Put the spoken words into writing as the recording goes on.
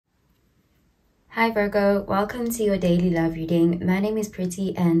Hi Virgo, welcome to your daily love reading. My name is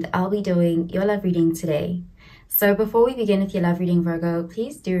Pretty and I'll be doing your love reading today. So before we begin with your love reading, Virgo,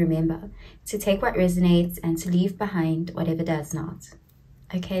 please do remember to take what resonates and to leave behind whatever does not.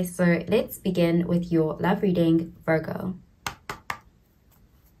 Okay, so let's begin with your love reading, Virgo.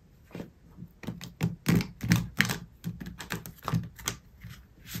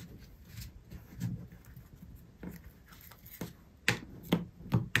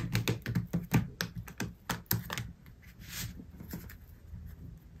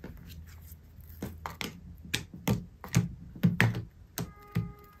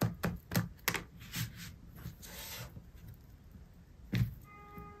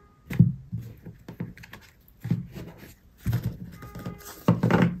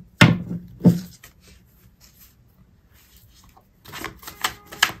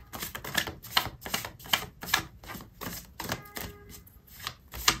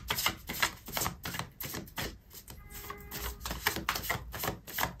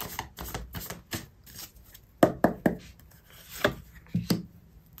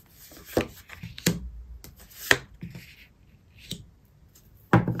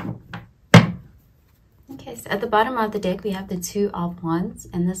 Okay, so at the bottom of the deck, we have the Two of Wands,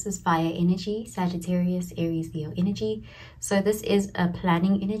 and this is fire energy, Sagittarius, Aries, Leo energy. So this is a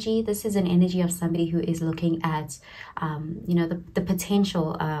planning energy. This is an energy of somebody who is looking at, the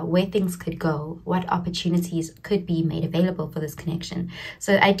potential, where things could go, what opportunities could be made available for this connection.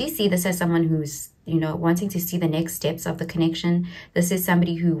 So I do see this as someone who's wanting to see the next steps of the connection. This is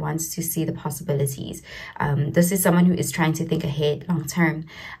somebody who wants to see the possibilities. This is someone who is trying to think ahead long term.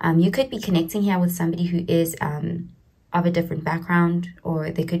 You could be connecting here with somebody who is of a different background,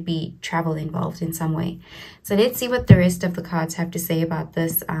 or there could be travel involved in some way. So let's see what the rest of the cards have to say about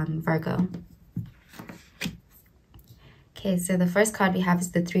this, Virgo. Okay, so the first card we have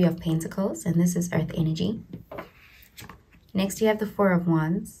is the Three of Pentacles, and this is Earth energy. Next, we have the Four of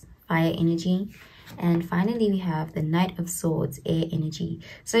Wands, fire energy. And finally, we have the Knight of Swords, air energy.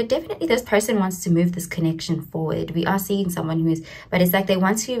 So definitely this person wants to move this connection forward. We are seeing someone who is, but it's like they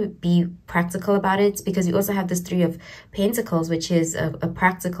want to be practical about it, because we also have this Three of Pentacles, which is a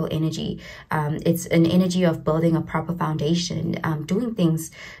practical energy. It's an energy of building a proper foundation, doing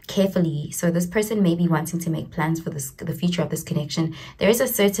things carefully. So this person may be wanting to make plans for the future of this connection. There is a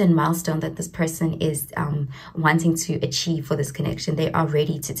certain milestone that this person is wanting to achieve for this connection. They are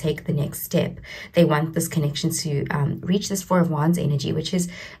ready to take the next step. They want this connection to reach this Four of Wands energy, which is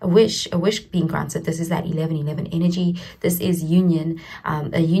a wish being granted. This is that 11-11 energy. This is union,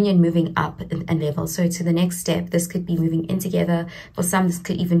 a union moving up a level. So to the next step, this could be moving in together. For some, this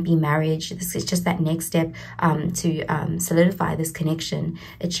could even be marriage. This is just that next step to solidify this connection,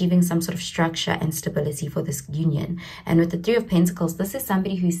 achieving some sort of structure and stability for this union. And with the Three of Pentacles, this is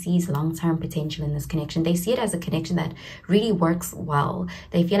somebody who sees long-term potential in this connection. They see it as a connection that really works well.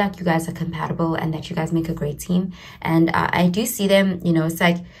 They feel like you guys are compatible and that you guys make a great team. And I do see them, it's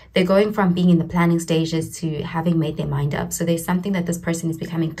like they're going from being in the planning stages to having made their mind up. So there's something that this person is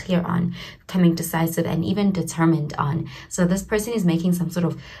becoming clear on, becoming decisive and even determined on. So this person is making some sort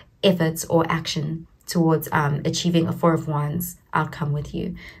of efforts or action towards achieving a Four of Wands outcome with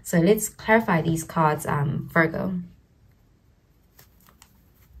you. So let's clarify these cards, Virgo.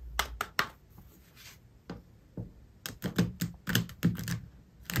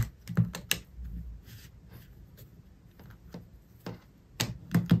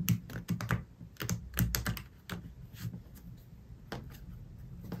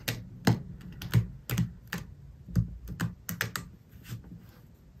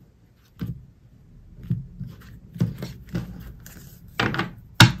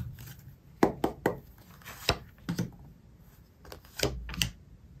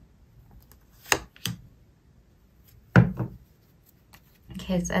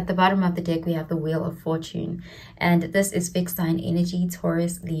 Okay, so at the bottom of the deck, we have the Wheel of Fortune. And this is fixed sign energy,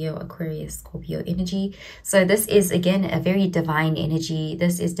 Taurus, Leo, Aquarius, Scorpio energy. So this is, again, a very divine energy.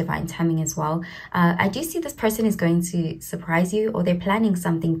 This is divine timing as well. I do see this person is going to surprise you, or they're planning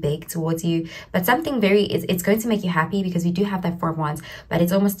something big towards you. But something it's going to make you happy, because we do have that Four of Wands. But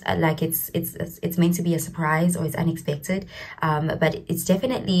it's almost like it's meant to be a surprise, or it's unexpected. But it's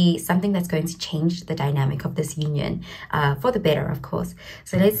definitely something that's going to change the dynamic of this union for the better, of course.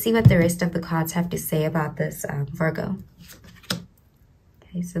 So let's see what the rest of the cards have to say about this, Virgo.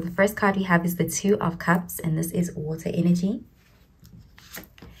 Okay, so the first card we have is the Two of Cups, and this is water energy.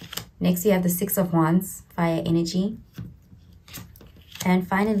 Next, we have the Six of Wands, fire energy. And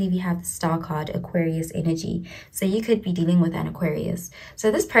finally, we have the Star card, Aquarius energy. So you could be dealing with an Aquarius. So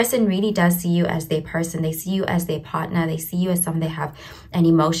this person really does see you as their person. They see you as their partner. They see you as someone they have an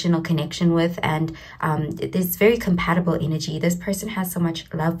emotional connection with. And there's very compatible energy. This person has so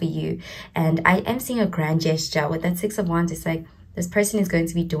much love for you. And I am seeing a grand gesture. With that Six of Wands, it's like, this person is going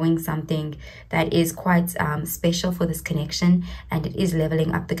to be doing something that is quite special for this connection, and it is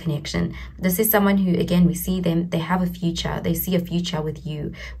leveling up the connection. This is someone who, again, we see them, they have a future. They see a future with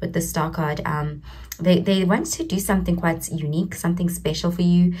you, with the Star card. They want to do something quite unique, something special for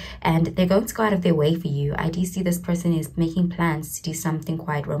you, and they're going to go out of their way for you. I do see this person is making plans to do something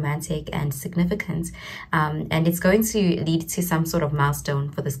quite romantic and significant, and it's going to lead to some sort of milestone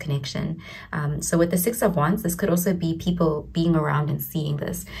for this connection. So with the Six of Wands, this could also be people being around and seeing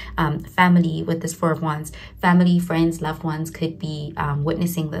this. Family, with this Four of Wands, family, friends, loved ones could be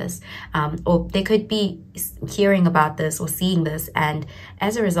witnessing this, or they could be hearing about this or seeing this, and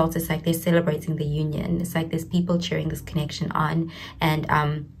as a result, it's like they're celebrating the union. It's like there's people cheering this connection on,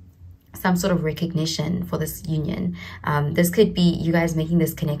 and some sort of recognition for this union. This could be you guys making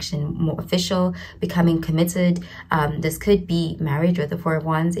this connection more official, becoming committed. This could be marriage with the Four of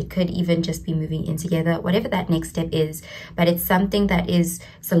Wands. It could even just be moving in together, whatever that next step is. But it's something that is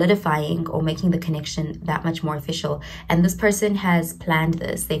solidifying or making the connection that much more official. And this person has planned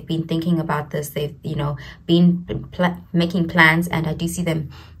this. They've been thinking about this. They've, you know, been making plans, and I do see them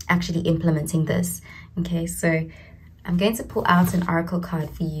actually implementing this. Okay, so I'm going to pull out an oracle card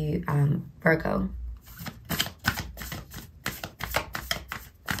for you, Virgo.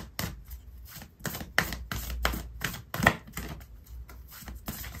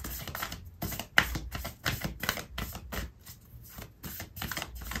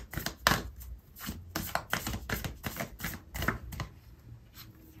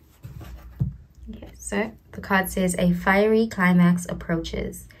 Okay, so the card says a fiery climax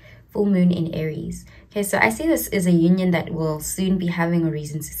approaches. Full moon in Aries. Okay, so I see this is a union that will soon be having a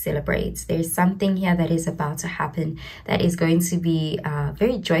reason to celebrate. There's something here that is about to happen that is going to be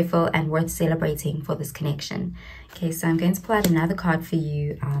very joyful and worth celebrating for this connection. Okay, so I'm going to pull out another card for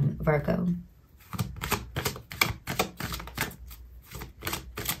you, Virgo.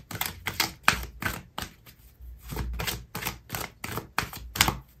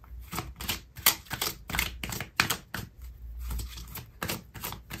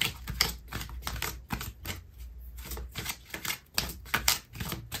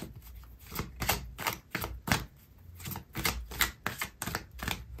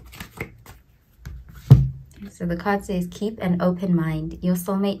 So the card says, keep an open mind. Your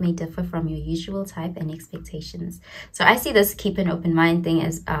soulmate may differ from your usual type and expectations. So I see this keep an open mind thing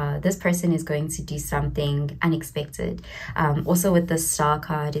as this person is going to do something unexpected. Also with the Star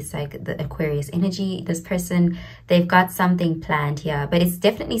card, it's like the Aquarius energy. This person, they've got something planned here, but it's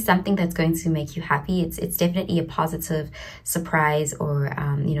definitely something that's going to make you happy. It's definitely a positive surprise, or,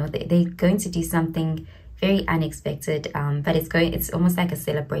 you know, they're going to do something very unexpected, but it's almost like a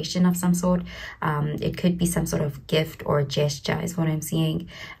celebration of some sort. It could be some sort of gift or gesture is what I'm seeing.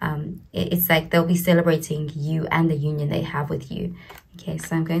 It's like they'll be celebrating you and the union they have with you. Okay,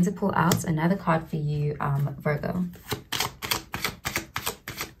 so I'm going to pull out another card for you, Virgo.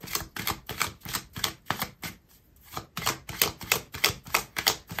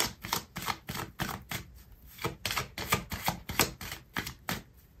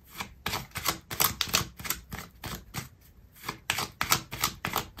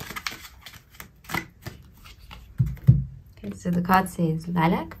 So the card says,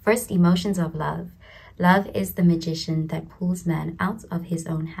 Lilac, first emotions of love. Love is the magician that pulls man out of his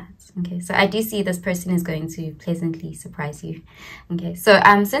own hat. Okay, so I do see this person is going to pleasantly surprise you. Okay, so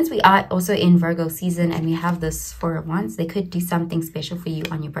since we are also in Virgo season and we have this Four of Wands, they could do something special for you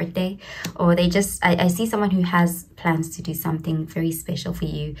on your birthday, or they just, I see someone who has plans to do something very special for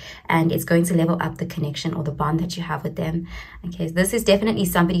you, and it's going to level up the connection or the bond that you have with them. Okay, so this is definitely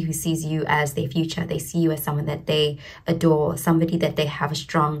somebody who sees you as their future. They see you as someone that they adore, somebody that they have a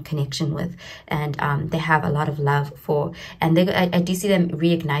strong connection with, and they have a lot of love for. And I do see them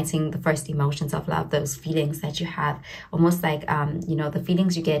reigniting the first emotions of love, those feelings that you have, almost like you know, the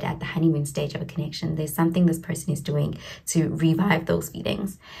feelings you get at the honeymoon stage of a connection. There's something this person is doing to revive those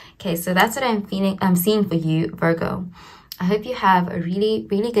feelings. Okay, so that's what I'm seeing for you, Virgo. I hope you have a really,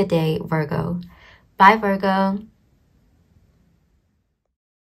 really good day, Virgo. Bye, Virgo.